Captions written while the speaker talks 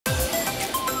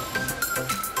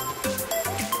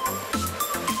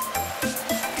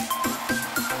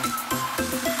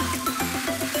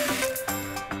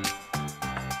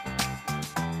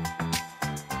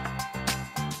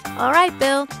Alright,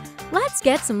 Bill, let's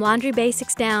get some laundry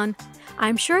basics down.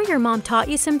 I'm sure your mom taught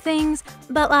you some things,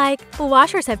 but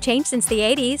washers have changed since the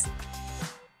 80s.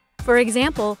 For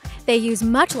example, they use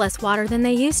much less water than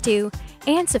they used to,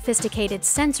 and sophisticated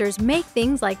sensors make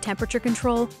things like temperature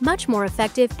control much more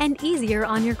effective and easier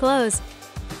on your clothes.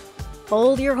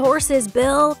 Hold your horses,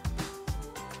 Bill!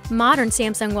 Modern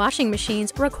Samsung washing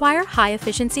machines require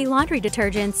high-efficiency laundry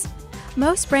detergents.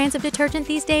 Most brands of detergent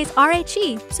these days are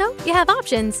HE, so you have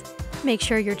options. Make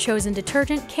sure your chosen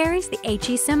detergent carries the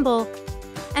HE symbol.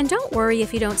 And don't worry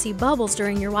if you don't see bubbles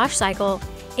during your wash cycle.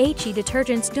 HE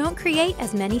detergents don't create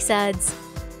as many suds.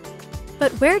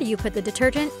 But where do you put the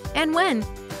detergent and when?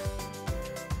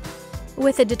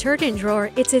 With a detergent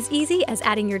drawer, it's as easy as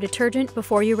adding your detergent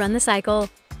before you run the cycle.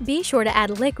 Be sure to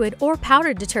add liquid or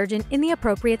powdered detergent in the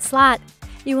appropriate slot.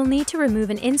 You will need to remove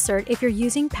an insert if you're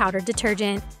using powdered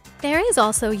detergent. There is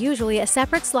also usually a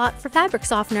separate slot for fabric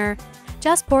softener.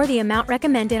 Just pour the amount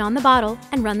recommended on the bottle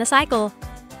and run the cycle.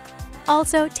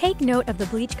 Also, take note of the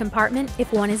bleach compartment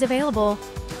if one is available.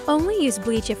 Only use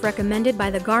bleach if recommended by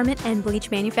the garment and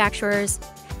bleach manufacturers.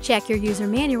 Check your user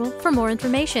manual for more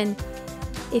information.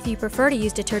 If you prefer to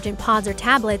use detergent pods or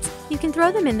tablets, you can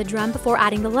throw them in the drum before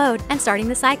adding the load and starting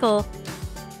the cycle.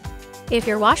 If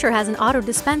your washer has an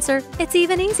auto-dispenser, it's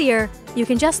even easier. You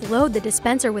can just load the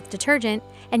dispenser with detergent,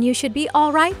 and you should be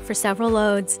alright for several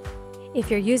loads. If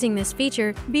you're using this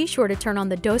feature, be sure to turn on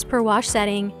the dose per wash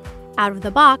setting. Out of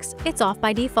the box, it's off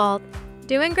by default.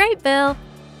 Doing great, Bill!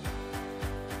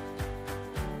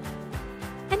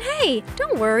 And hey,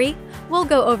 don't worry, we'll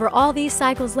go over all these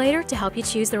cycles later to help you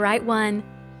choose the right one.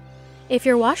 If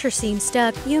your washer seems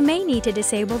stuck, you may need to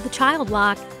disable the child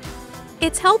lock.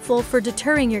 It's helpful for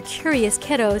deterring your curious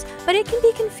kiddos, but it can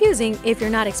be confusing if you're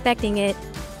not expecting it.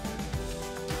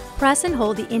 Press and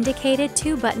hold the indicated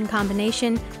 2-button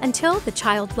combination until the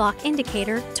child lock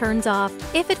indicator turns off.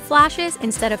 If it flashes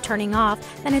instead of turning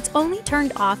off, then it's only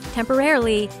turned off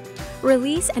temporarily.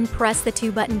 Release and press the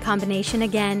 2-button combination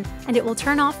again, and it will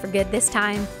turn off for good this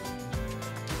time.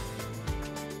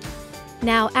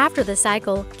 Now, after the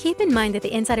cycle, keep in mind that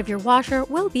the inside of your washer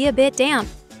will be a bit damp.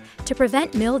 To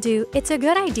prevent mildew, it's a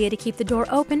good idea to keep the door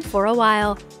open for a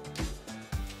while.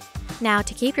 Now,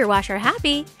 to keep your washer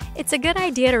happy, it's a good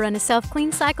idea to run a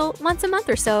self-clean cycle once a month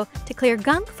or so to clear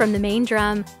gunk from the main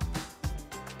drum.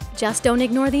 Just don't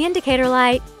ignore the indicator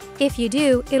light. If you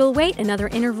do, it'll wait another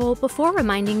interval before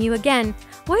reminding you again,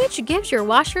 which gives your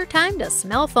washer time to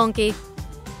smell funky.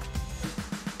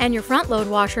 And your front-load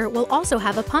washer will also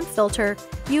have a pump filter,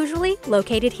 usually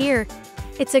located here.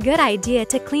 It's a good idea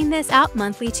to clean this out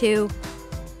monthly too.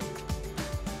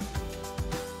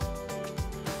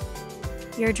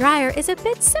 Your dryer is a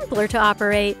bit simpler to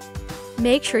operate.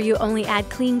 Make sure you only add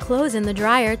clean clothes in the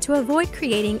dryer to avoid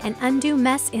creating an undue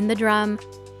mess in the drum.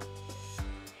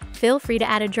 Feel free to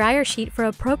add a dryer sheet for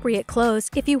appropriate clothes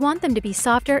if you want them to be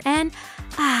softer and,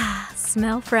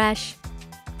 smell fresh.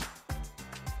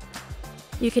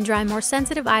 You can dry more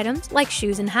sensitive items like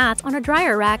shoes and hats on a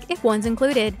dryer rack if one's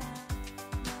included.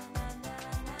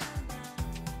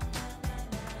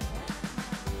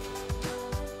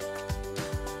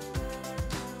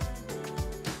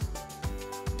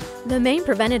 The main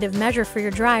preventative measure for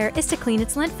your dryer is to clean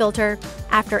its lint filter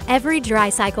after every dry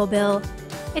cycle, Bill.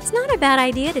 It's not a bad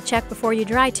idea to check before you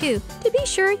dry too, to be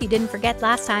sure you didn't forget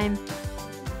last time.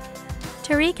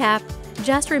 To recap,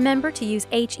 just remember to use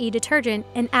HE detergent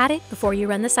and add it before you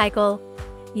run the cycle.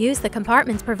 Use the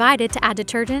compartments provided to add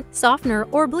detergent, softener,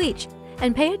 or bleach,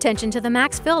 and pay attention to the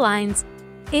max fill lines.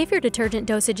 If your detergent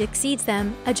dosage exceeds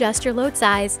them, adjust your load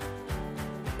size.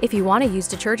 If you want to use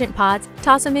detergent pods,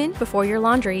 toss them in before your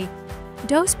laundry.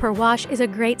 Dose per wash is a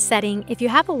great setting if you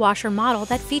have a washer model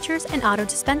that features an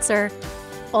auto-dispenser.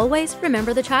 Always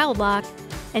remember the child lock.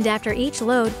 And after each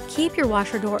load, keep your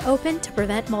washer door open to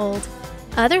prevent mold.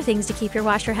 Other things to keep your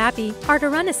washer happy are to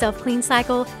run a self-clean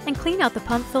cycle and clean out the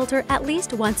pump filter at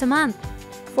least once a month.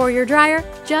 For your dryer,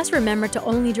 just remember to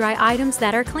only dry items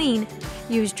that are clean.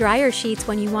 Use dryer sheets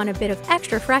when you want a bit of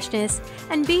extra freshness,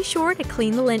 and be sure to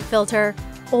clean the lint filter.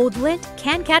 Old lint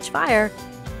can catch fire.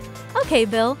 Okay,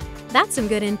 Bill, that's some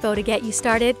good info to get you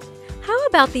started. How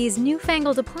about these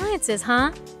newfangled appliances,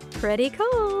 huh? Pretty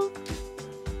cool!